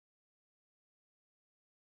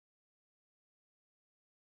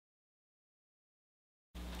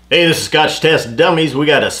Hey, this is Scotch Test Dummies. We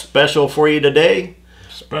got a special for you today.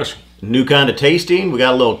 Special. New kind of tasting. We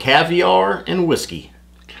got a little caviar and whiskey.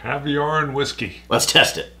 Caviar and whiskey. Let's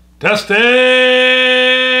test it. Test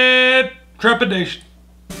it! Trepidation.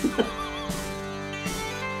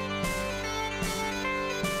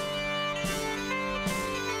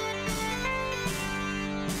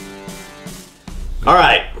 All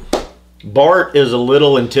right. Bart is a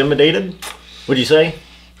little intimidated. What'd you say?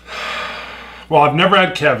 Well, I've never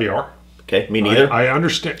had caviar. Okay, me neither. I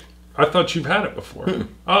understand. I thought you've had it before.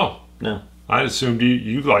 Oh. No. I assumed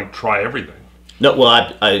you like try everything. No,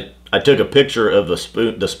 well, I took a picture of the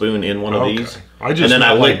spoon in one of these. I just and then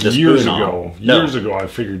I like the years spoon ago. on. Years ago, I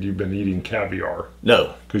figured you've been eating caviar.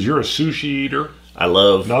 No. Because you're a sushi eater. I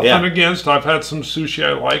love nothing against. I've had some sushi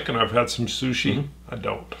I like, and I've had some sushi I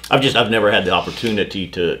don't. I've never had the opportunity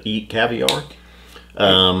to eat caviar.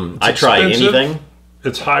 I try anything.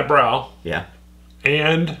 It's highbrow. Yeah.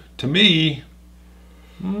 And to me,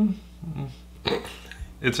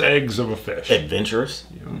 it's eggs of a fish. Adventurous?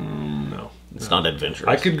 No. It's not adventurous.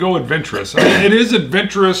 I could go adventurous. I mean, it is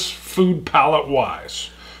adventurous food palate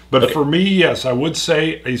wise. But for me, yes, I would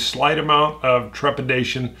say a slight amount of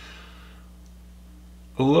trepidation.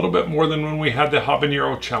 A little bit more than when we had the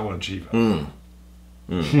habanero challenge even.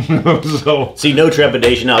 So see, no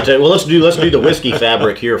trepidation. I'll tell you. Well, let's do the whiskey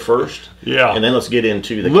fabric here first. Yeah. And then let's get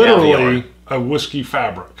into the literally caviar. A whiskey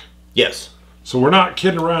fabric. Yes. So we're not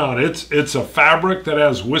kidding around. It's a fabric that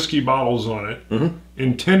has whiskey bottles on it,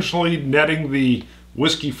 intentionally netting the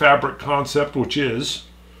whiskey fabric concept, which is.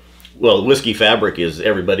 Well, whiskey fabric is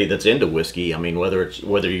everybody that's into whiskey. I mean,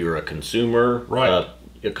 whether you're a consumer, right,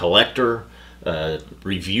 a collector, a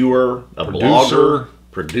reviewer, a blogger,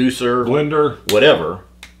 producer, blender, whatever.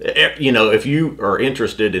 You know, if you are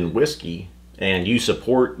interested in whiskey and you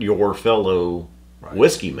support your fellow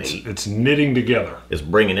whiskey mate, it's knitting together. It's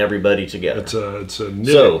bringing everybody together. It's a knitting.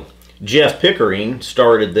 So Jeff Pickering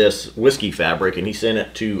started this whiskey fabric, and he sent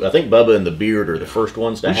it to, I think Bubba and the Beard are the first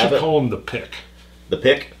ones to have it. We should call them the Pick. The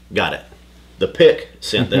Pick, got it. The Pick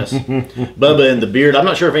sent this. Bubba and the Beard. I'm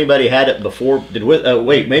not sure if anybody had it before.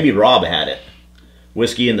 Wait, maybe Rob had it.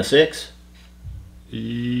 Whiskey in the Six.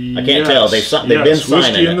 I can't tell. They've been signing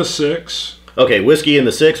Whiskey in it. the Six. Okay, Whiskey in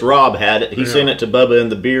the Six. Rob had it. He sent it to Bubba and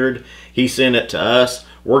the Beard. He sent it to us.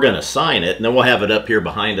 We're going to sign it, and then we'll have it up here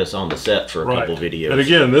behind us on the set for a couple videos. And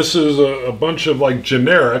again, this is a bunch of like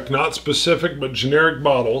generic, not specific, but generic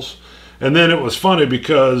bottles. And then it was funny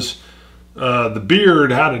because the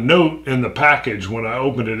Beard had a note in the package when I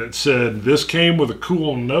opened it. It said, this came with a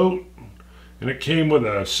cool note, and it came with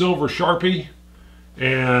a silver Sharpie,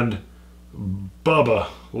 and Bubba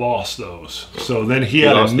lost those. So then he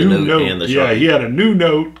had a new note. Yeah, he had a new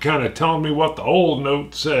note kind of telling me what the old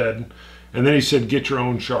note said. And then he said, get your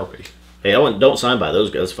own Sharpie. Hey, don't sign by those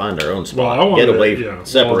guys. Find our own spot. Well, Get away,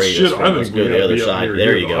 separate us from us. Go to the other side.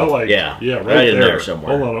 There you go. Yeah, right in there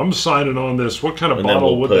somewhere. Hold on, I'm signing on this. What kind of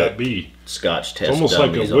bottle would that be? Scotch Test It's almost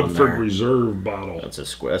Dummies like a Woodford Reserve bottle. That's a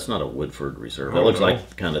square. That's not a Woodford Reserve. That looks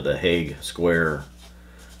like kind of the Hague Square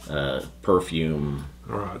perfume.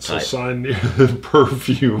 All right, so sign the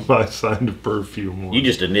perfume. I signed a perfume one. You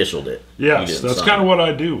just initialed it. Yes, that's kind of what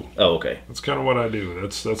I do. Oh, okay. That's kind of what I do.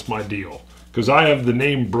 That's my deal. Because I have the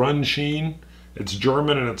name Brunsheen. It's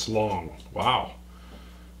German and it's long. Wow.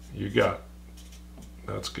 You got,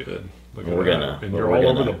 that's good. Look at that. And you're all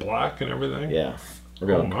over the black and everything? Yeah. We're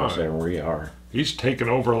going to cross there where we are. He's taking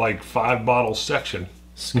over like 5 bottle section.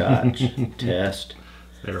 Scotch Test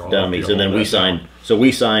Dummies. And then we signed, so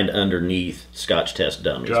we signed underneath Scotch Test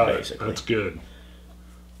Dummies, basically. That's good.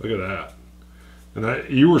 Look at that. And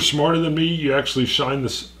you were smarter than me. You actually signed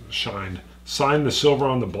the silver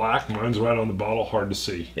on the black. Mine's right on the bottle. Hard to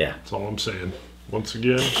see. Yeah. That's all I'm saying. Once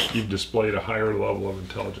again, you've displayed a higher level of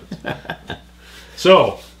intelligence.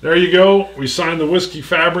 So, there you go. We signed the whiskey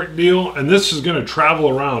fabric deal, and this is going to travel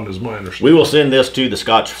around, is my understanding. We will send this to the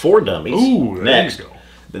Scotch for Dummies. Ooh, next. There you go.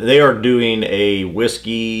 They are doing a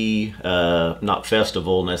whiskey, not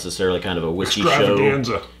festival necessarily, kind of a whiskey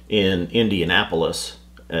show in Indianapolis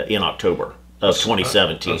in October of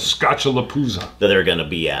 2017. A Scotchalapooza. That they're going to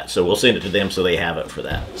be at. So we'll send it to them so they have it for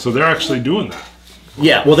that. So they're actually doing that.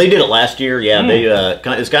 Yeah, well, they did it last year. Yeah, they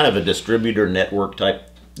it's kind of a distributor network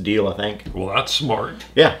type deal, I think. Well, that's smart.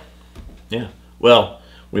 Yeah, yeah. Well,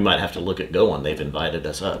 we might have to look at going. They've invited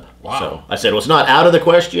us up. Wow. So I said, well, it's not out of the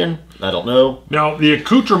question. I don't know. Now, the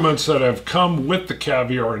accoutrements that have come with the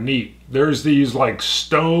caviar are neat. There's these like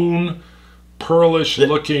stone, pearlish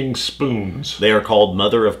looking spoons. They are called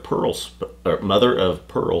mother of pearl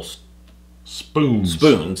spoons.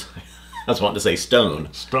 Spoons. I was wanting to say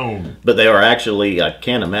stone. Stone. But they are actually, I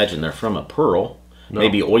can't imagine they're from a pearl.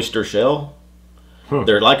 maybe oyster shell. Huh.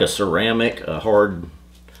 They're like a ceramic, hard,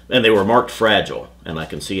 and they were marked fragile, and I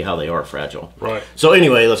can see how they are fragile. Right. So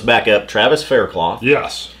anyway, let's back up. Travis Faircloth.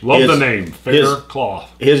 Yes. Love the name.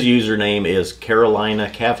 Faircloth. His username is Carolina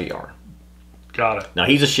Caviar. Got it. Now,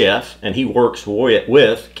 he's a chef, and he works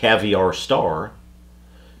with Caviar Star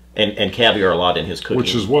and caviar a lot in his cooking.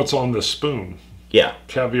 Which is what's on this spoon. Yeah.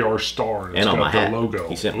 Caviar Star. And on my hat. Logo.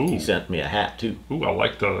 He sent me a hat, too. Ooh, I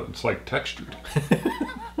like it's like textured.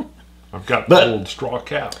 I've got the old straw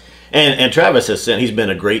cap. And Travis he's been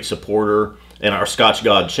a great supporter, and our Scotch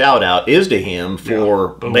God shout out is to him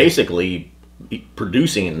for basically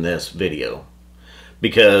producing this video.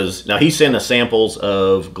 Because now he sent us samples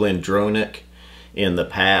of Glendronach in the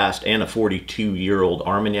past and a 42-year-old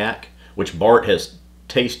Armagnac, which Bart has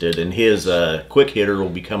tasted, and his quick hitter will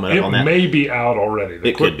be coming up on that. It may be out already.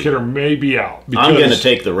 The quick hitter may be out. I'm going to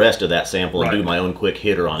take the rest of that sample and do my own quick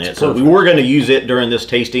hitter on it. So we were going to use it during this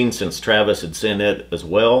tasting since Travis had sent it as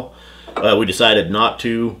well. We decided not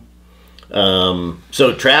to.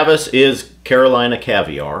 So Travis is Carolina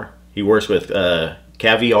Caviar. He works with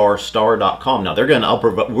CaviarStar.com. Now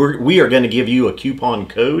we are going to give you a coupon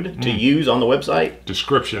code to use on the website.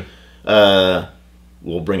 Description.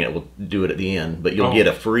 We'll do it at the end, but you'll get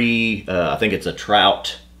a free, I think it's a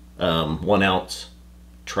trout, 1 ounce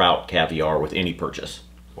trout caviar with any purchase.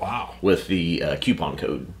 Wow. With the coupon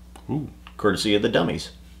code. Ooh. Courtesy of the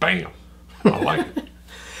Dummies. Bam. I like it.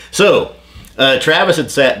 So, Travis had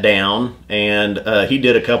sat down and he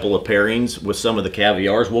did a couple of pairings with some of the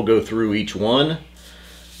caviars. We'll go through each one.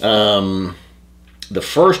 The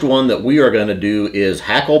first one that we are going to do is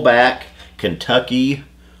Hackleback Kentucky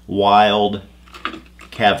Wild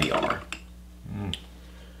Caviar.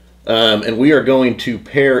 And we are going to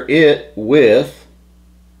pair it with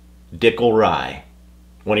Dickel Rye.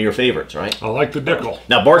 One of your favorites, right? I like the Dickel.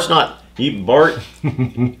 Now, Bart's not... Bart,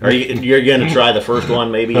 you're going to try the first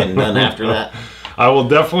one maybe and none after that? I will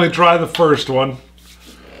definitely try the first one.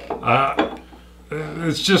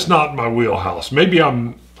 It's just not my wheelhouse. Maybe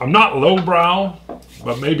I'm not lowbrow,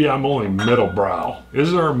 but maybe I'm only middlebrow.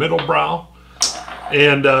 Is there a middlebrow?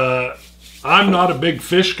 And I'm not a big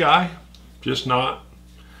fish guy. Just not.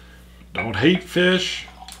 Don't hate fish.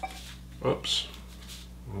 Oops.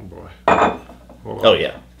 Oh boy. Oh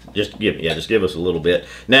yeah. Just give us a little bit.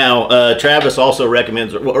 Now, Travis also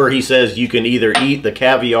recommends, or he says, you can either eat the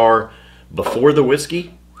caviar before the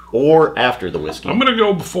whiskey or after the whiskey. I'm going to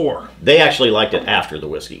go before. They actually liked it after the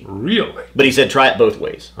whiskey. Really? But he said try it both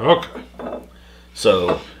ways. Okay.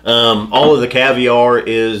 So, all of the caviar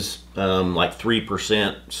is like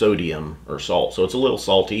 3% sodium or salt, so it's a little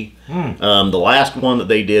salty. The last one that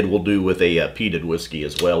they did we'll do with a peated whiskey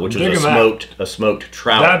as well, which is a smoked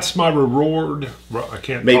trout. That's my reward. I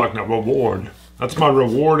can't talk now. Reward. That's my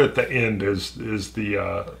reward at the end. Is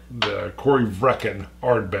the Corryvreckan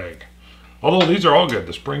Ardbeg. Although these are all good.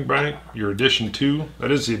 The Springbank, your edition 2.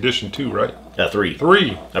 That is the edition 2, right? 3.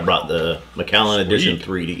 3. I brought the Macallan edition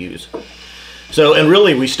 3 to use. So, and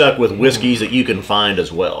really we stuck with whiskeys that you can find as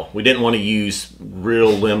well. We didn't want to use real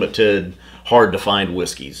limited, hard to find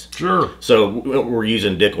whiskeys. Sure. So we're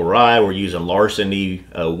using Dickel Rye, we're using Larceny,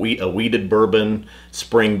 a wheated bourbon,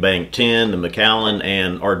 Springbank 10, the Macallan,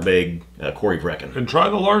 and Ardbeg Corryvreckan. And try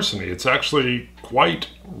the Larceny. It's actually quite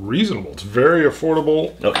reasonable. It's very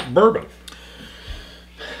affordable bourbon.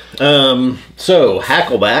 So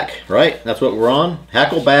Hackleback, right? That's what we're on.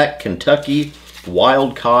 Hackleback Kentucky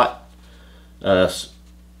Wild Caught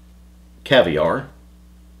caviar.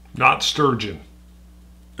 Not sturgeon.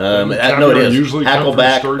 No, it is. Usually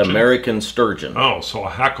Hackleback American sturgeon. Oh, so a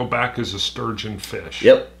hackleback is a sturgeon fish.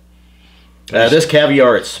 Yep. This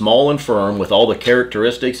caviar is small and firm with all the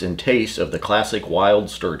characteristics and tastes of the classic wild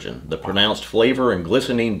sturgeon. The pronounced flavor and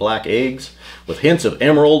glistening black eggs with hints of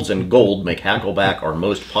emeralds and gold make Hackleback our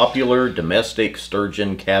most popular domestic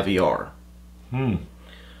sturgeon caviar.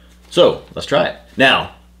 So, let's try it.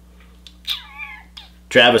 Now,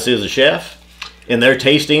 Travis is a chef. In their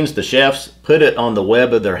tastings, the chefs put it on the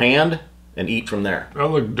web of their hand and eat from there. I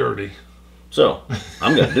look dirty. So,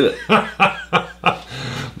 I'm going to do it.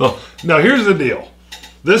 Now, here's the deal.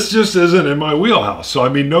 This just isn't in my wheelhouse. So, I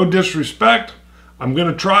mean, no disrespect. I'm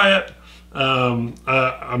going to try it. I'm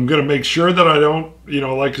going to make sure that I don't,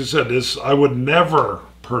 like I said, I would never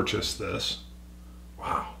purchase this.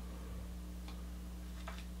 Wow.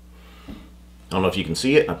 I don't know if you can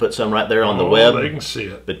see it. I put some right there on the web. They can see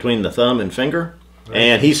it. Between the thumb and finger.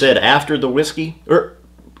 And he said after the whiskey,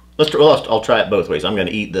 I'll try it both ways. I'm going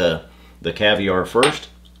to eat the caviar first.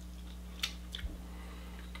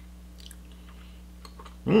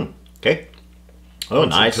 Okay. Oh,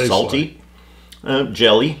 nice, salty.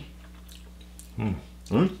 Jelly.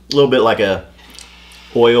 A little bit like a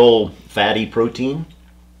oil fatty protein.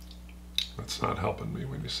 That's not helping me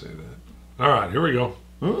when you say that. All right, here we go.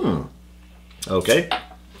 Okay.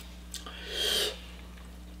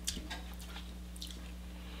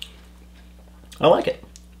 I like it.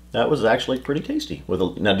 That was actually pretty tasty.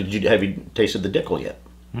 Now, have you tasted the Dickel yet?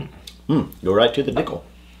 Go right to the Dickel.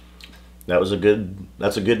 That's a good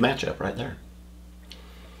matchup right there.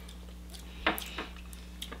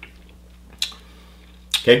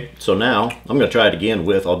 Okay, so now I'm going to try it again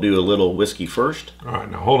I'll do a little whiskey first. All right,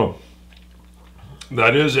 now hold on.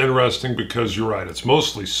 That is interesting because you're right. It's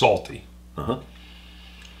mostly salty. I'm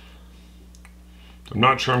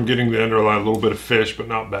not sure I'm getting the underlying, a little bit of fish, but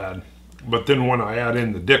not bad. But then when I add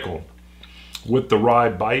in the Dickel with the rye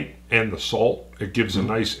bite and the salt, it gives a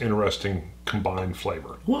nice, interesting combined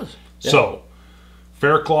flavor. It was. Yeah. So,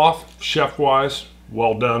 Faircloth, chef-wise,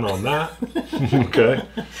 well done on that. Okay.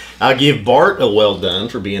 I'll give Bart a well done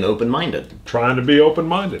for being open-minded. Trying to be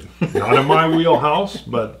open-minded. Not in my wheelhouse,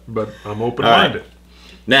 but I'm open-minded. Right.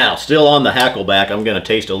 Now, still on the Hackleback, I'm going to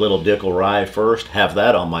taste a little Dickel rye first, have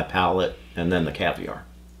that on my palate, and then the caviar.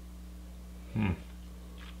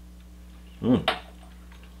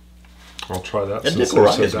 I'll try that. That since Dickel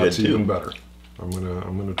rye said is that's good too. even better. I'm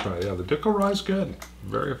gonna try. Yeah, the Dickel rye is good.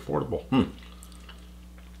 Very affordable.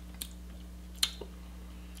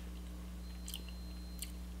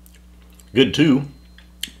 Good too.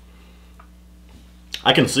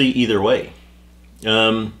 I can see either way.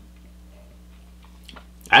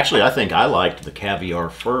 Actually, I think I liked the caviar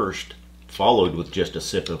first, followed with just a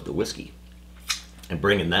sip of the whiskey, and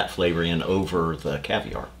bringing that flavor in over the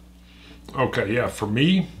caviar. Okay, yeah, for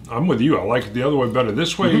me, I'm with you. I like it the other way better.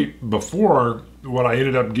 This way, before, what I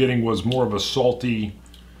ended up getting was more of a salty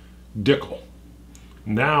Dickel.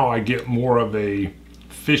 Now I get more of a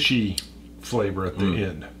fishy flavor at the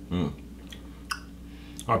end.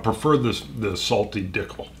 I prefer the salty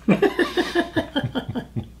Dickel.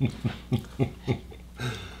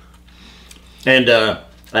 And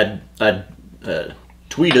I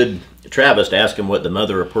tweeted Travis to ask him what the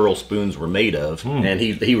mother of pearl spoons were made of, and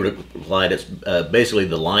he replied it's basically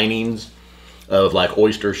the linings of like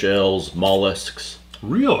oyster shells, mollusks,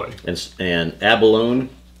 Really? and abalone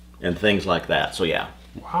and things like that. So yeah,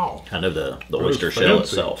 Wow. kind of the That oyster is shell fancy.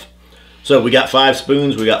 itself. So we got 5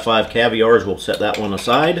 spoons, we got 5 caviars. We'll set that one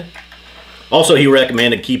aside. Also, he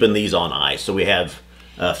recommended keeping these on ice, so we have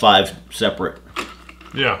 5 separate.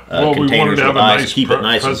 Yeah. Well, we wanted containers to have a with ice, nice, keep it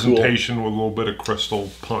nice and cool. presentation with a little bit of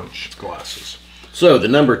crystal punch glasses. So the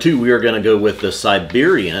number 2, we are going to go with the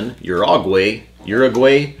Siberian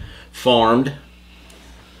Uruguay farmed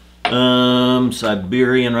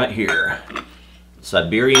Siberian right here.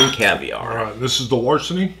 Siberian caviar. All right. This is the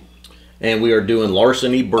Larceny. And we are doing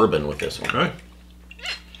Larceny bourbon with this one. Okay.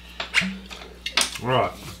 All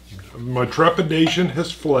right. My trepidation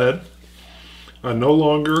has fled. I no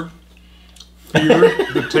longer fear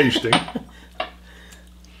the tasting.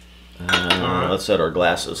 Let's set our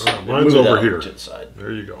glasses. Mine's Move it over out here. to the side.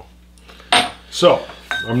 There you go. So,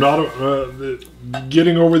 I'm not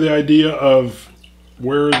getting over the idea of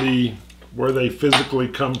where they physically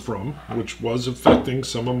come from, which was affecting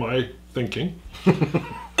some of my thinking.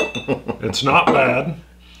 It's not bad.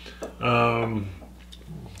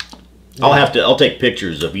 I'll take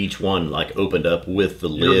pictures of each one like opened up with the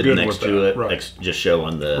lid good next with to that, it, right. just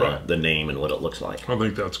showing the Right. the name and what it looks like. I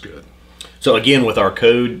think that's good. So again, with our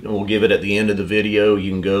code, we'll give it at the end of the video.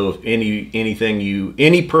 You can go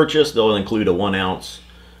any purchase, they'll include a 1 ounce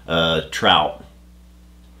trout.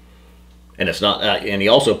 And it's not. And he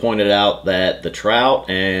also pointed out that the trout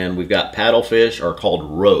and we've got paddlefish are called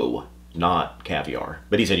roe, not caviar.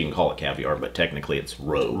 But he said you can call it caviar, but technically it's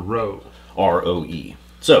roe. Roe. R-O-E.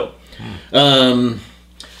 So, Bourbon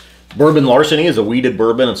Larceny is a wheated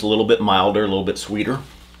bourbon. It's a little bit milder, a little bit sweeter.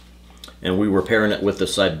 And we were pairing it with the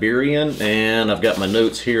Siberian, and I've got my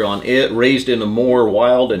notes here on it. Raised in a more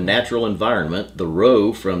wild and natural environment, the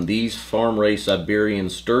roe from these farm-raised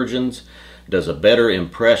Siberian sturgeons does a better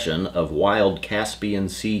impression of wild Caspian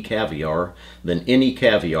Sea caviar than any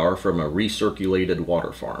caviar from a recirculated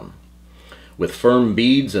water farm. With firm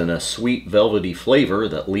beads and a sweet velvety flavor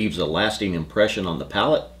that leaves a lasting impression on the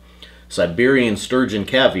palate, Siberian sturgeon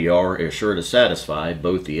caviar is sure to satisfy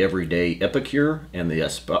both the everyday epicure and the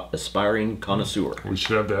aspiring connoisseur. We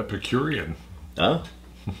should have the Epicurean. Oh,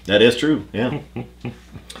 that is true, yeah.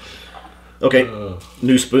 Okay,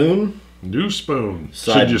 new spoon. New spoon.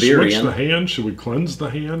 Siberian. Should you switch the hand? Should we cleanse the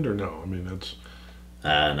hand or no? I mean, that's...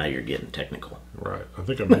 Now you're getting technical. Right. I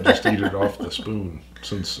think I may just eat it off the spoon.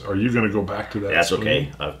 Are you going to go back to that That's spoon?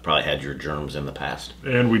 okay. I've probably had your germs in the past.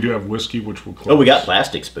 And we do have whiskey, which will cleanse. Oh, we got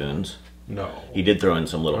plastic spoons. No. He did throw in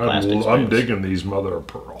some little plastic spoons. I'm digging these mother of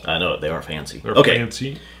pearl. I know, they are fancy. They're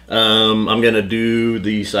fancy. I'm going to do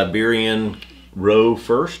the Siberian Roe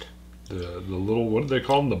first. The little, what do they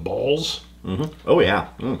call them? The balls? Mm-hmm. Oh, yeah.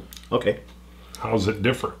 Okay. How's it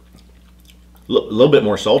different? A little bit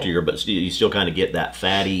more saltier, but you still kind of get that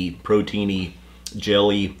fatty, proteiny,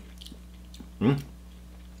 jelly.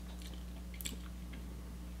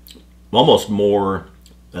 Almost more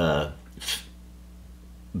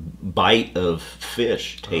bite of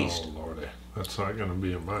fish taste. Oh, Lordy. That's not going to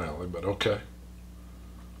be in my alley, but okay.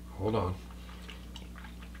 Hold on.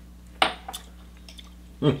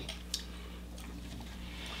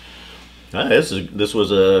 This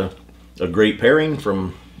was a great pairing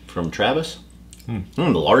from Travis.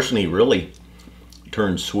 The Larceny really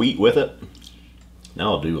turned sweet with it.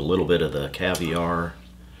 Now I'll do a little bit of the caviar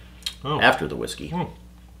after the whiskey.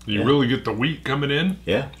 You really get the wheat coming in?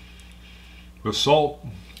 Yeah. The salt.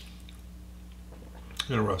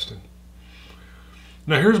 Interesting.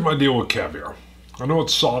 Now here's my deal with caviar. I know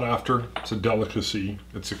it's sought after. It's a delicacy.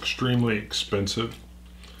 It's extremely expensive.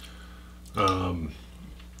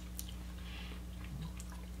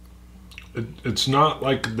 It's not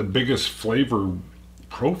like the biggest flavor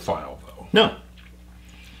profile, though. No.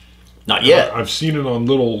 Not yet. I've seen it on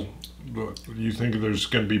little... You think there's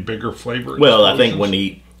going to be bigger flavor? Well, I think when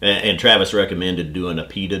he... And Travis recommended doing a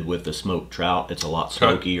peated with the smoked trout. It's a lot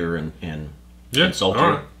smokier and saltier.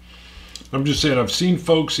 All right. I'm just saying, I've seen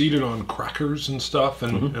folks eat it on crackers and stuff,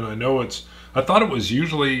 and I know it's... I thought it was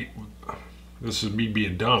usually... This is me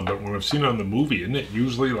being dumb, but when I've seen it on the movie, isn't it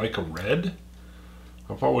usually like a red?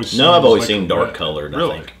 I've always seen dark colored,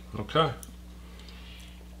 really? I think. Okay.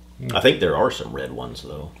 I think there are some red ones,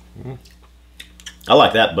 though. I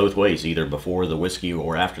like that both ways, either before the whiskey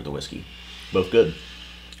or after the whiskey. Both good.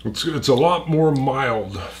 It's a lot more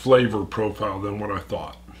mild flavor profile than what I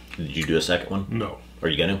thought. Did you do a second one? No. Are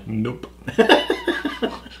you going to? Nope.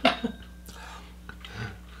 I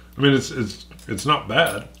mean, it's not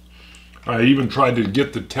bad. I even tried to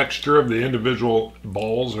get the texture of the individual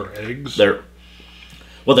balls or eggs. They're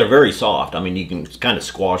very soft. I mean, you can kind of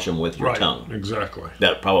squash them with your tongue. Exactly.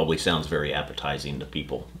 That probably sounds very appetizing to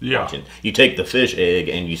people watching. Yeah. You take the fish egg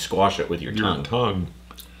and you squash it with your tongue.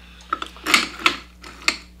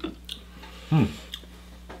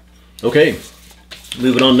 Okay.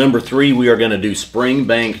 Moving on, number 3, we are going to do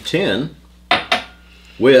Springbank 10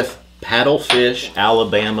 with Paddlefish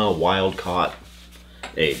Alabama wild caught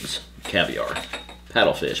eggs, caviar.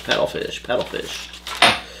 Paddlefish, paddlefish, paddlefish.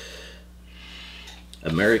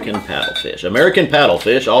 American paddlefish. American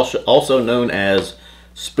paddlefish, also known as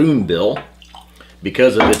spoonbill,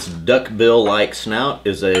 because of its duckbill-like snout,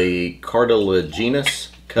 is a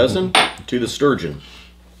cartilaginous cousin to the sturgeon.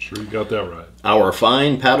 Sure you got that right. Our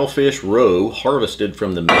fine paddlefish roe, harvested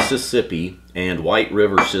from the Mississippi and White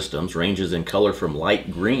River systems, ranges in color from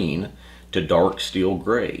light green to dark steel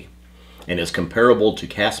gray, and is comparable to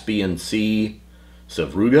Caspian Sea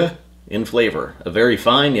Sevruga in flavor. A very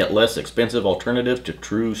fine yet less expensive alternative to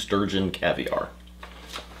true sturgeon caviar.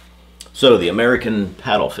 So the American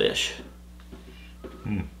paddlefish,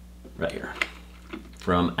 right here,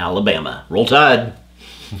 from Alabama. Roll Tide.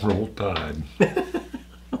 Roll Tide.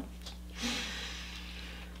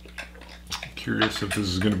 Curious if this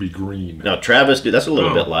is going to be green. Now Travis, that's a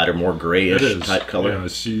little bit lighter, more grayish type color. Yeah, I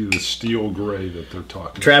see the steel gray that they're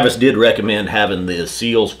talking Travis did recommend having the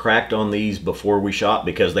seals cracked on these before we shot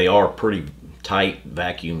because they are pretty tight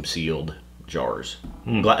vacuum sealed jars.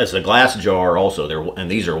 It's a glass jar also,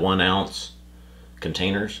 and these are 1 ounce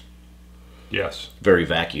containers. Yes. Very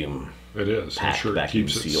vacuum. It is. I'm sure it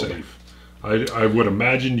keeps it sealed. safe. I would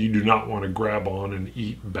imagine you do not want to grab on and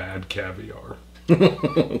eat bad caviar.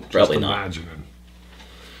 Probably not. Imagining.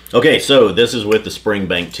 Okay, so this is with the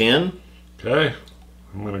Springbank 10. Okay.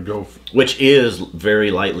 I'm going to go... Which is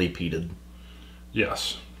very lightly peated.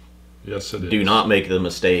 Yes. Yes, it is. Do not make the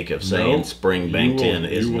mistake of saying Springbank 10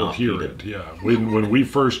 is not peated. You will hear it, yeah. When we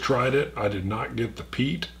first tried it, I did not get the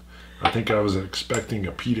peat. I think I was expecting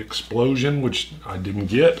a peat explosion, which I didn't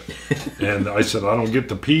get. And I said, I don't get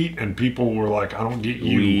the peat. And people were like, I don't get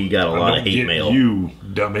you. We got a lot of hate mail. You,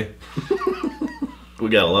 dummy. We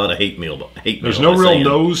got a lot of hate mail. There's no real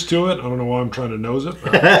nose to it. I don't know why I'm trying to nose it.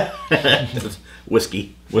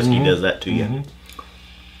 Whiskey. Whiskey does that to you.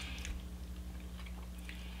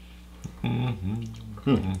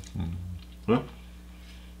 Well,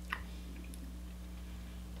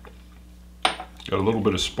 got a little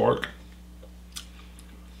bit of spark.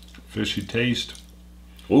 Fishy taste.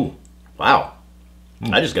 Ooh, wow.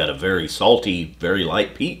 I just got a very salty, very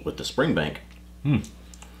light peat with the Springbank.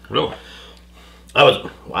 Really?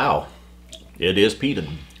 Wow. It is peated.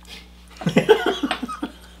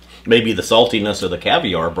 Maybe the saltiness of the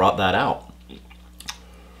caviar brought that out.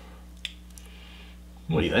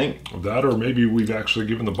 What do you think? That, or maybe we've actually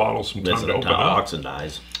given the bottle some time to open up.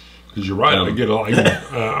 Oxidize. Because you're right, I get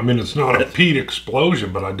I mean, it's not a peat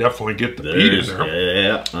explosion, but I definitely get the peat in there.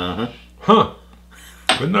 Yeah, Huh.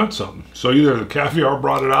 Isn't that something? So either the caviar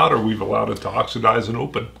brought it out, or we've allowed it to oxidize and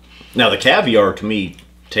open. Now, the caviar, to me,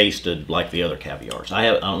 tasted like the other caviars. I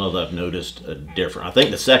don't know that I've noticed a difference. I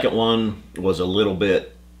think the second one was a little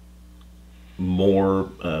bit more,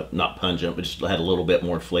 not pungent, but just had a little bit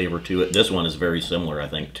more flavor to it. This one is very similar, I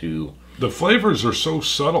think, to... The flavors are so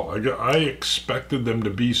subtle. I expected them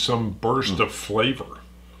to be some burst of flavor,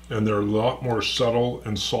 and they're a lot more subtle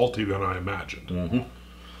and salty than I imagined.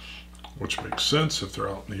 Which makes sense if they're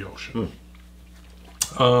out in the ocean.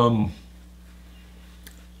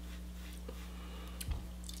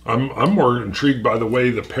 I'm more intrigued by the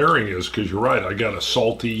way the pairing is, because you're right. I got a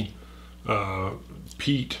salty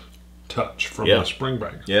peat touch from the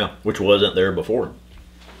Springbank. Yeah, which wasn't there before.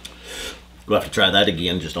 We'll have to try that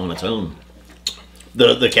again just on its own.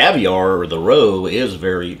 The caviar, or the roe, is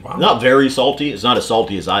not very salty. It's not as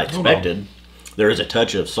salty as I expected. There is a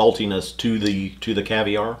touch of saltiness to the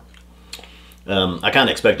caviar. I kind of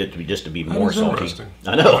expect it to be more salty.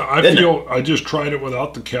 I know. I just tried it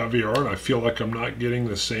without the caviar, and I feel like I'm not getting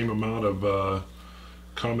the same amount of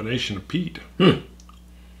combination of peat.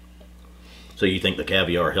 So you think the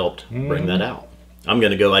caviar helped bring that out? I'm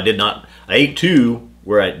going to go. I ate two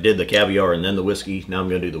where I did the caviar and then the whiskey. Now I'm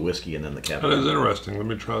going to do the whiskey and then the caviar. That is interesting. Let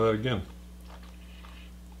me try that again.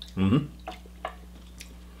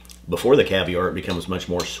 Before the caviar, it becomes much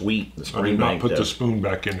more sweet. The I did not put the spoon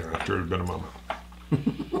back in there after it had been a moment.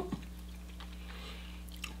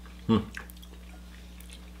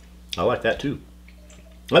 I like that too.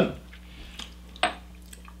 I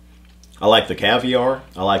like the caviar.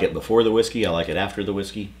 I like it before the whiskey. I like it after the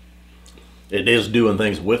whiskey. It is doing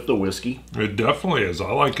things with the whiskey. It definitely is.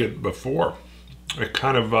 I like it before. It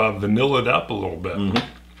kind of vanilla'd up a little bit.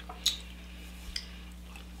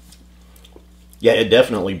 Yeah, it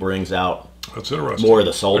definitely brings out That's interesting. more of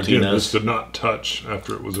the saltiness. Again, this did not touch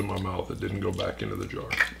after it was in my mouth. It didn't go back into the jar.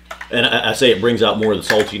 And I say it brings out more of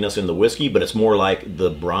the saltiness in the whiskey, but it's more like the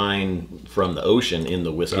brine from the ocean in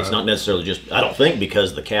the whiskey. It's not necessarily just, I don't think,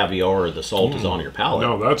 because the caviar or the salt is on your palate.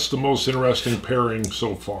 No, that's the most interesting pairing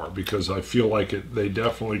so far, because I feel like they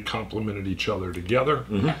definitely complemented each other together.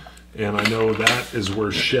 And I know that is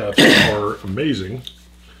where chefs are amazing,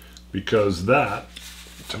 because that,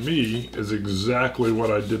 to me, is exactly what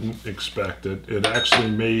I didn't expect. It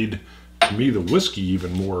actually made, to me, the whiskey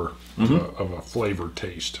even more of a flavored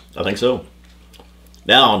taste. I think so.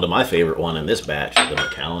 Now on to my favorite one in this batch, the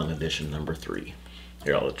Macallan edition number 3.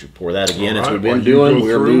 Here, I'll let you pour that again. As we've been doing,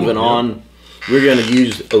 we're moving on. We're going to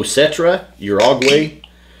use Osetra, Uruguay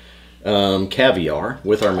caviar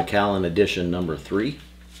with our Macallan edition number 3.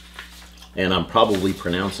 And I'm probably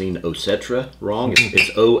pronouncing Osetra wrong. It's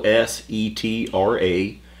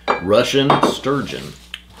O-S-E-T-R-A, Russian sturgeon.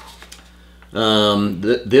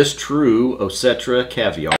 This true Osetra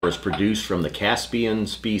caviar is produced from the Caspian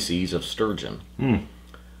species of sturgeon.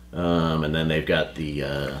 And then they've got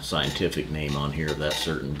the scientific name on here of that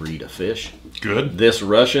certain breed of fish. Good. This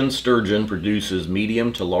Russian sturgeon produces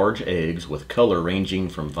medium to large eggs with color ranging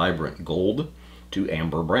from vibrant gold to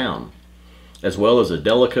amber brown. As well as a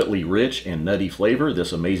delicately rich and nutty flavor,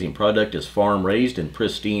 this amazing product is farm raised in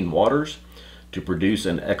pristine waters to produce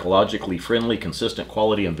an ecologically friendly, consistent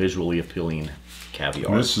quality, and visually appealing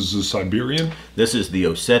caviar. This is the Siberian? This is the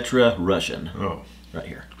Osetra Russian. Oh. Right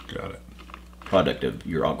here. Got it. Product of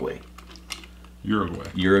Uruguay.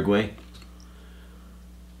 Uruguay.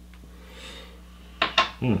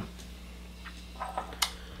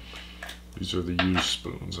 These are the used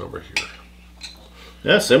spoons over here.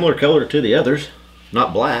 Yeah, similar color to the others.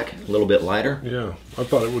 Not black, a little bit lighter. Yeah, I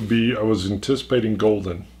thought it would be, I was anticipating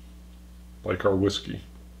golden, like our whiskey.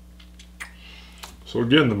 So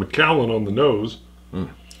again, the Macallan on the nose.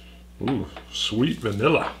 Ooh, sweet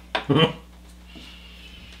vanilla. And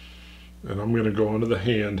I'm going to go onto the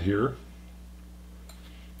hand here.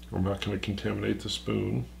 I'm not going to contaminate the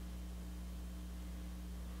spoon.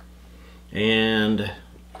 And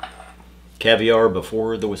caviar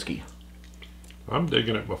before the whiskey. I'm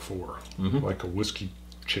digging it before, like a whiskey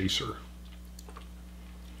chaser.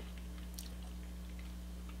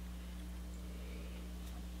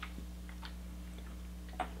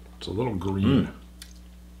 It's a little green.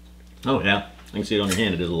 Oh yeah, I can see it on your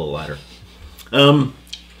hand. It is a little lighter.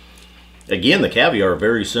 Again, the caviar are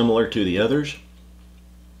very similar to the others.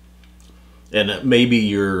 And maybe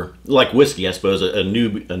you're, like whiskey, I suppose, a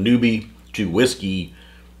newbie to whiskey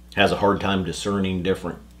has a hard time discerning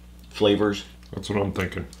different flavors. That's what I'm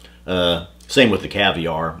thinking. Same with the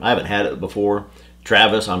caviar. I haven't had it before.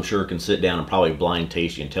 Travis, I'm sure, can sit down and probably blind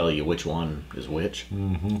taste you and tell you which one is which.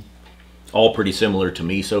 Mm-hmm. All pretty similar to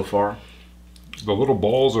me so far. The little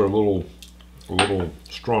balls are a little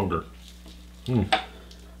stronger.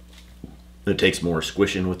 It takes more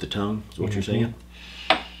squishing with the tongue, is what you're saying?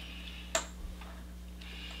 I'm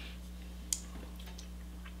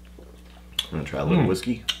going to try a little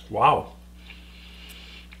whiskey. Wow.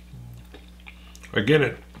 Again,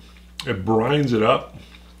 it brines it up,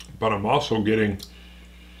 but I'm also getting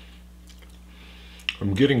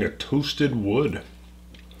a toasted wood.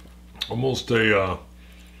 Almost a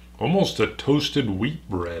toasted wheat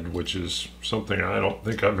bread, which is something I don't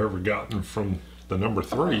think I've ever gotten from the number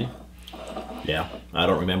 3. Yeah, I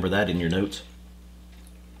don't remember that in your notes.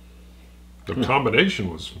 The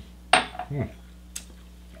combination was...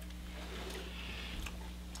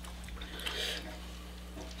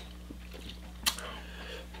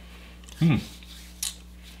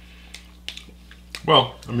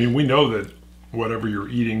 Well, I mean, we know that whatever you're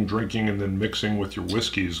eating, drinking, and then mixing with your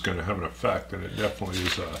whiskey is going to have an effect, and it definitely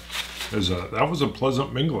that was a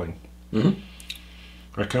pleasant mingling. Mm-hmm.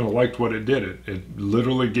 I kind of liked what it did. It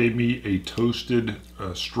literally gave me a toasted,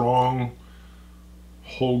 strong,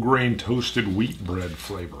 whole grain toasted wheat bread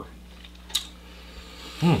flavor.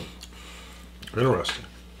 Interesting.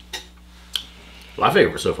 My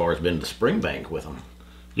favorite so far has been the Springbank with them.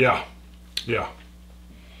 Yeah, yeah.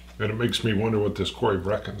 And it makes me wonder what this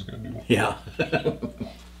Corryvreckan's going to do. Yeah.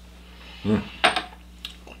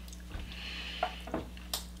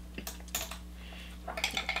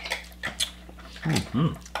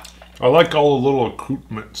 I like all the little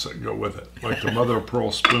accoutrements that go with it, like the mother of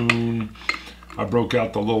pearl spoon. I broke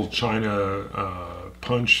out the little china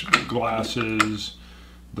punch glasses.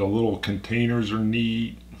 The little containers are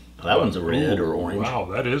neat. That one's a red or orange. Wow,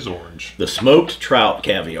 that is orange. The smoked trout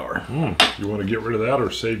caviar. You want to get rid of that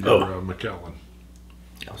or save your Macallan?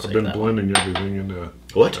 I've been blending everything into...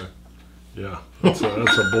 What? Yeah, that's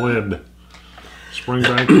a blend.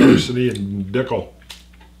 Springbank, Larceny, and Dickel.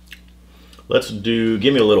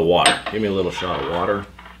 Give me a little water. Give me a little shot of water.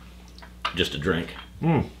 Just a drink.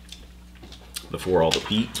 Before all the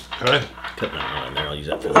peat. Okay. Cut that one in there. I'll use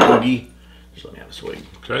that for the boogie. Just let me have a swig.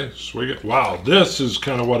 Okay, swig it. Wow, this is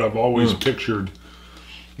kind of what I've always pictured.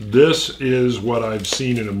 This is what I've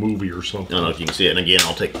seen in a movie or something. I don't know if you can see it. And again,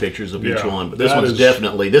 I'll take pictures of each one. But this that one's is-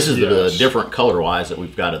 definitely, this is the yes. different color-wise that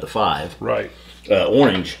we've got of the 5. Right.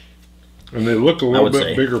 Orange. And they look a little would bit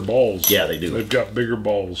say. bigger balls. Yeah, they do. They've got bigger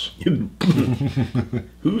balls.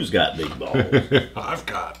 Who's got big balls? I've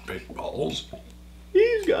got big balls.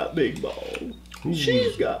 He's got big balls.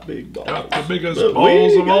 She's got big balls. Got the biggest But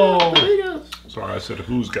balls we of got all. the biggest Sorry, I said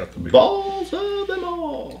who's got the biggest balls of them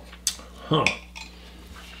all. Huh.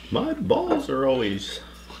 My balls are always...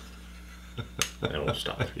 I won't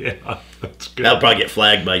stop. Yeah, that's good. That'll probably get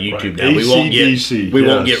flagged by YouTube Right. now. We won't AC/DC, we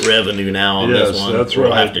won't yes. get revenue now on Yes, this one. that's we'll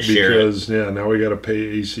right. have to share it. Because now we got to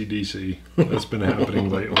pay ACDC. That's been happening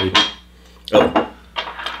lately. Oh.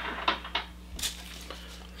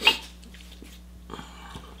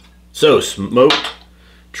 So, smoked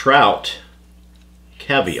trout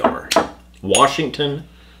caviar.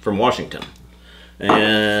 From Washington.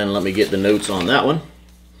 And let me get the notes on that one.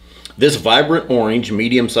 This vibrant orange,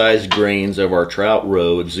 medium-sized grains of our Trout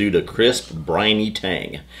Roe exude a crisp, briny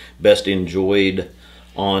tang. Best enjoyed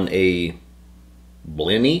on a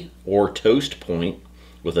blenny or toast point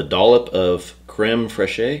with a dollop of creme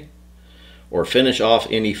fraiche, or finish off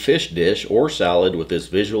any fish dish or salad with this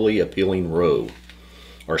visually appealing roe.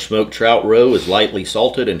 Our smoked Trout Roe is lightly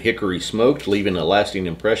salted and hickory smoked, leaving a lasting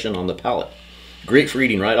impression on the palate. Great for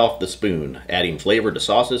eating right off the spoon, adding flavor to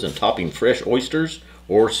sauces and topping fresh oysters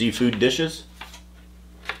or seafood dishes.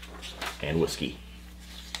 And whiskey.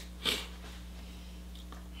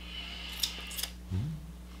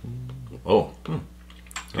 Oh.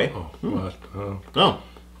 Okay. What? Oh.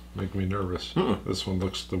 Make me nervous. This one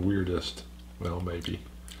looks the weirdest. Well, maybe.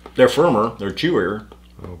 They're firmer. They're chewier.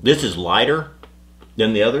 Oh. This is lighter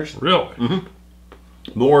than the others. Really?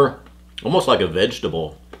 More, almost like a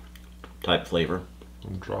vegetable type flavor.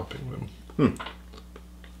 I'm dropping them.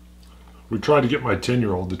 We tried to get my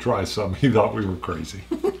 10-year-old to try some. He thought we were crazy.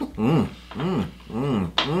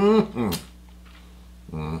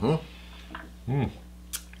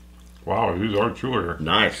 Wow, these are chewier.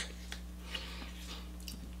 Nice.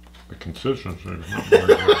 The consistency is not very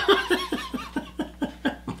good.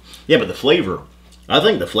 Yeah, but the flavor. I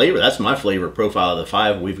think the flavor, that's my flavor profile of the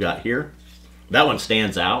 5 we've got here. That one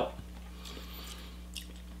stands out.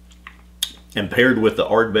 And paired with the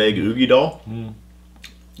Ardbeg Oogie Doll,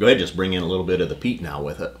 Go ahead, just bring in a little bit of the peat now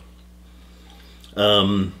with it.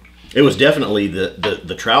 It was definitely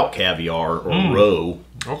the trout caviar or roe.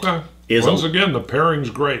 Okay. Once again, the pairing's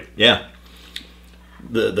great. Yeah.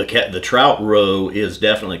 The trout roe is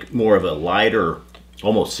definitely more of a lighter,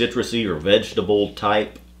 almost citrusy or vegetable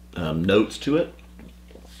type notes to it.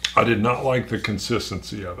 I did not like the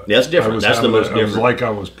consistency of it. That's different. That's the most different. It was like I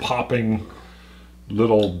was popping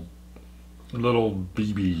little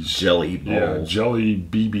BBs. Jelly balls. Yeah, jelly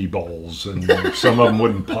BB balls, and some of them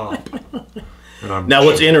wouldn't pop. Now,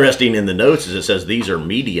 what's interesting in the notes is it says these are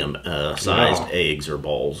medium-sized eggs or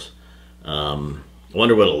balls. I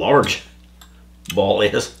wonder what a large ball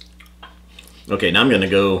is. Okay, now I'm going to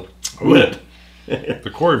go with the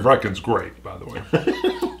Corryvreckan's great, by the way.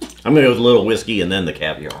 I'm going to go with a little whiskey and then the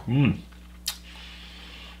caviar.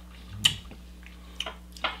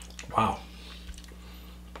 Wow.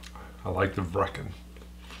 I like the Vrecken.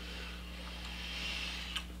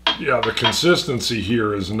 Yeah, the consistency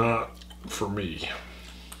here is not for me.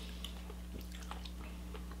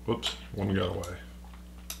 Whoops, one got away.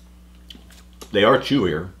 They are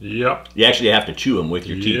chewier. Yep. You actually have to chew them with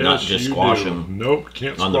your teeth, not just squash them. Nope,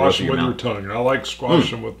 can't squash them with your tongue. I like squash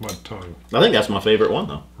them with my tongue. I think that's my favorite one,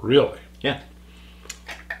 though. Really? Yeah.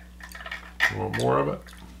 You want more of it?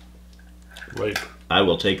 Later. I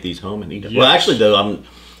will take these home and eat them. Yes. Well, actually, though,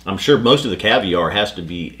 I'm sure most of the caviar has to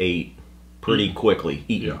be ate pretty quickly.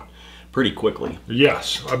 Eaten pretty quickly.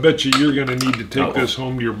 Yes. I bet you're going to need to take this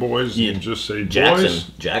home to your boys and just say, boys.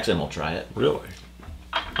 Jackson will try it. Really?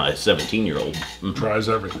 A 17-year-old. Tries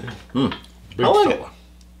everything. Big fella.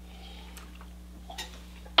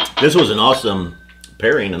 This was an awesome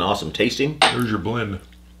pairing, an awesome tasting. There's your blend.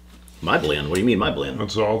 My blend? What do you mean, my blend?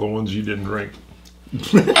 That's all the ones you didn't drink.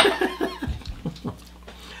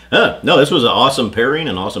 No, this was an awesome pairing,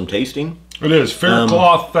 an awesome tasting. It is. Fair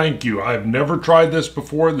cloth, thank you. I've never tried this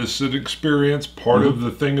before. This is an experience. Part of the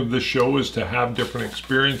thing of this show is to have different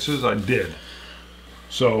experiences. I did.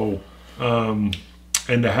 So,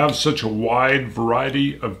 and to have such a wide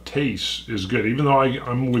variety of tastes is good. Even though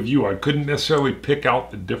I'm with you, I couldn't necessarily pick out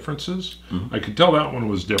the differences. I could tell that one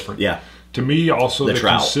was different. Yeah. To me, also the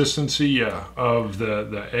trout. Consistency of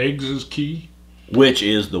the eggs is key. Which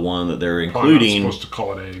is the one that they're including. I'm supposed to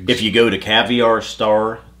call it eggs. If you go to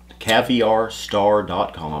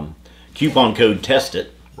caviarstar.com, coupon code TestIt.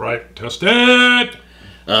 Right, TestIt.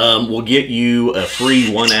 We'll get you a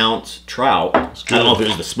free 1 ounce trout. I don't know if it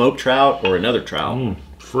was the smoked trout or another trout.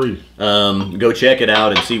 Free. Go check it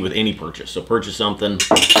out and see with any purchase. So purchase something,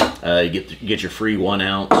 you get your free 1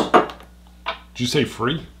 ounce. Did you say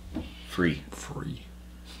free? Free. Free.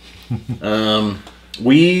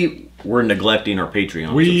 We were neglecting our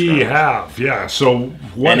Patreon. We have, yeah. So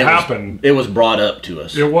what happened? It was brought up to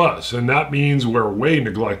us. It was, and that means we're way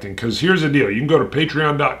neglecting. Because here's the deal: you can go to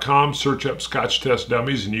patreon.com, search up Scotch Test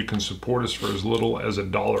Dummies, and you can support us for as little as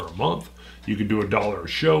 $1 a month. You can do $1 a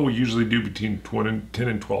show. We usually do between 10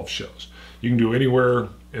 and 12 shows. You can do anywhere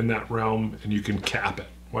in that realm, and you can cap it,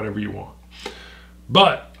 whatever you want.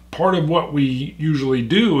 But part of what we usually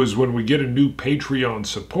do is when we get a new Patreon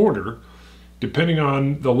supporter, depending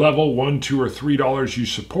on the level, $1, $2, or $3 you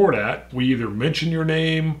support at, we either mention your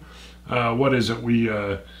name. What is it? We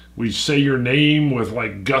say your name with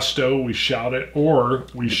like gusto. We shout it, or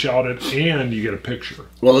we shout it and you get a picture.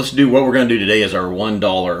 Well, let's do what we're going to do today is our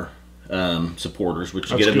 $1 supporters,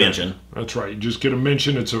 which you get a mention. That's right. You just get a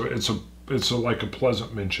mention. It's like a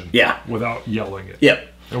pleasant mention. Yeah. Without yelling it. Yep.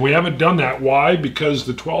 And we haven't done that. Why? Because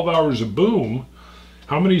the 12 hours of boom.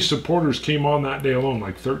 How many supporters came on that day alone?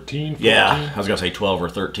 Like 13, 14? Yeah, I was going to say 12 or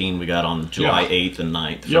 13 we got on July 8th and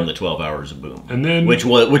 9th from the 12 hours of boom. And then, which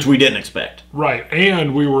we didn't expect. Right,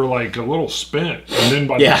 and we were like a little spent. And then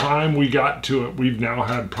by the time we got to it, we've now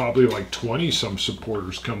had probably like 20-some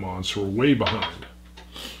supporters come on, so we're way behind.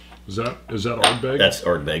 Is that Ardbeg? That's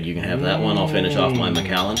Ardbeg. You can have that one. I'll finish off my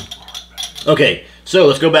Macallan. Okay, so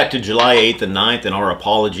let's go back to July 8th and 9th, and our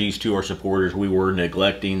apologies to our supporters. We were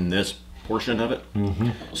neglecting this portion of it.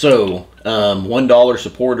 So, $1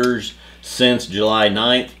 supporters since July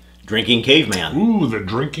 9th, Drinking Caveman. Ooh, the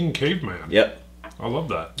Drinking Caveman. Yep. I love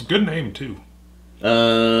that. Good name, too.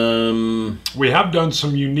 We have done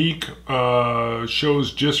some unique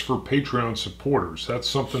shows just for Patreon supporters. That's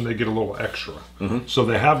something they get a little extra. So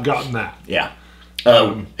they have gotten that. Yeah.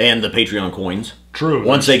 And the Patreon coins. True.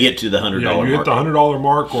 Once they get to the $100 mark. You hit the $100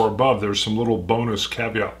 mark or above, there's some little bonus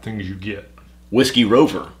caveat things you get. Whiskey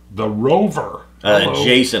Rover. The Rover.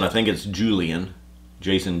 Jason, I think it's Julian.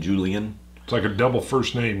 Jason Julian. It's like a double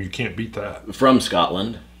first name. You can't beat that. From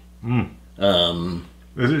Scotland.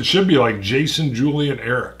 It should be like Jason, Julian,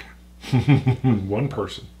 Eric. One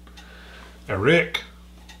person. Eric.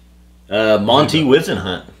 Monty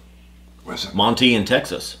Wizenhunt. Wizenhunt. Monty in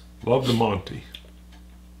Texas. Love the Monty.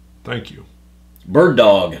 Thank you. Bird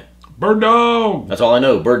Dog. Bird Dog. That's all I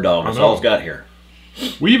know. Bird Dog. That's all it's got here.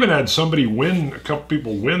 We even had somebody win, a couple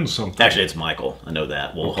people win something. Actually, it's Michael. I know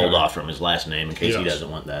that. We'll hold off from his last name in case he doesn't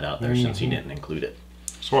want that out there since he didn't include it.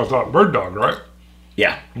 So I thought Bird Dog, right?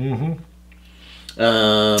 Yeah.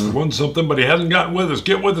 Won something, but he hasn't gotten with us.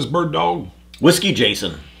 Get with us, Bird Dog. Whiskey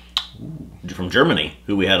Jason from Germany,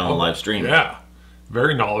 who we had on live stream. Yeah.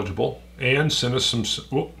 Very knowledgeable. And sent us some...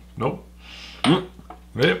 Oh, nope.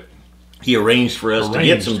 Yep. He arranged for us to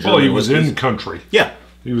get some German Well, he was whiskeys. in country. Yeah.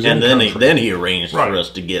 He was and in then country. he arranged for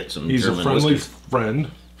us to get some He's German a friendly whiskeys.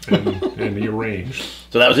 friend, and he arranged.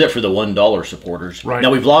 So that was it for the $1 supporters. Right.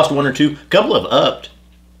 Now we've lost one or two. A couple have upped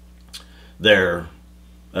their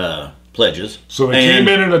pledges. So they came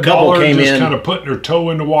in at $1, just kind of putting their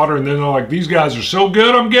toe in the water, and then they're like, "These guys are so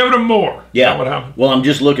good, I'm giving them more." Yeah. Is that what happened? Well, I'm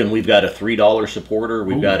just looking. We've got a $3 supporter.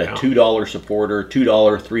 We've got a $2 supporter,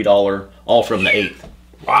 $2, $3, all from the 8th.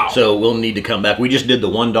 Wow. So we'll need to come back. We just did the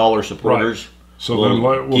 $1 supporters. Right. So then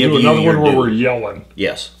we'll do another one where we're yelling.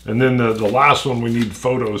 Yes. And then the last one we need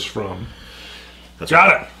photos from. That's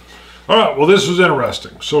Got it. All right. Well, this was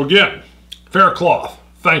interesting. So again, Fair Cloth.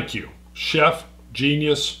 Thank you, Chef,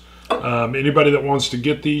 Genius. Anybody that wants to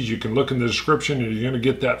get these, you can look in the description, and you're going to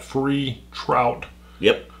get that free trout.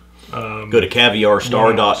 Yep. Go to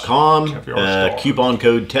caviarstar.com. Caviar coupon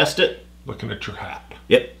code TestIt. Looking at your hat.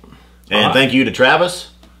 Yep. And thank you to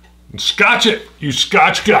Travis. And Scotch It, you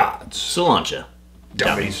Scotch gods. Cilantro.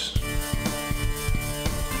 Dummies.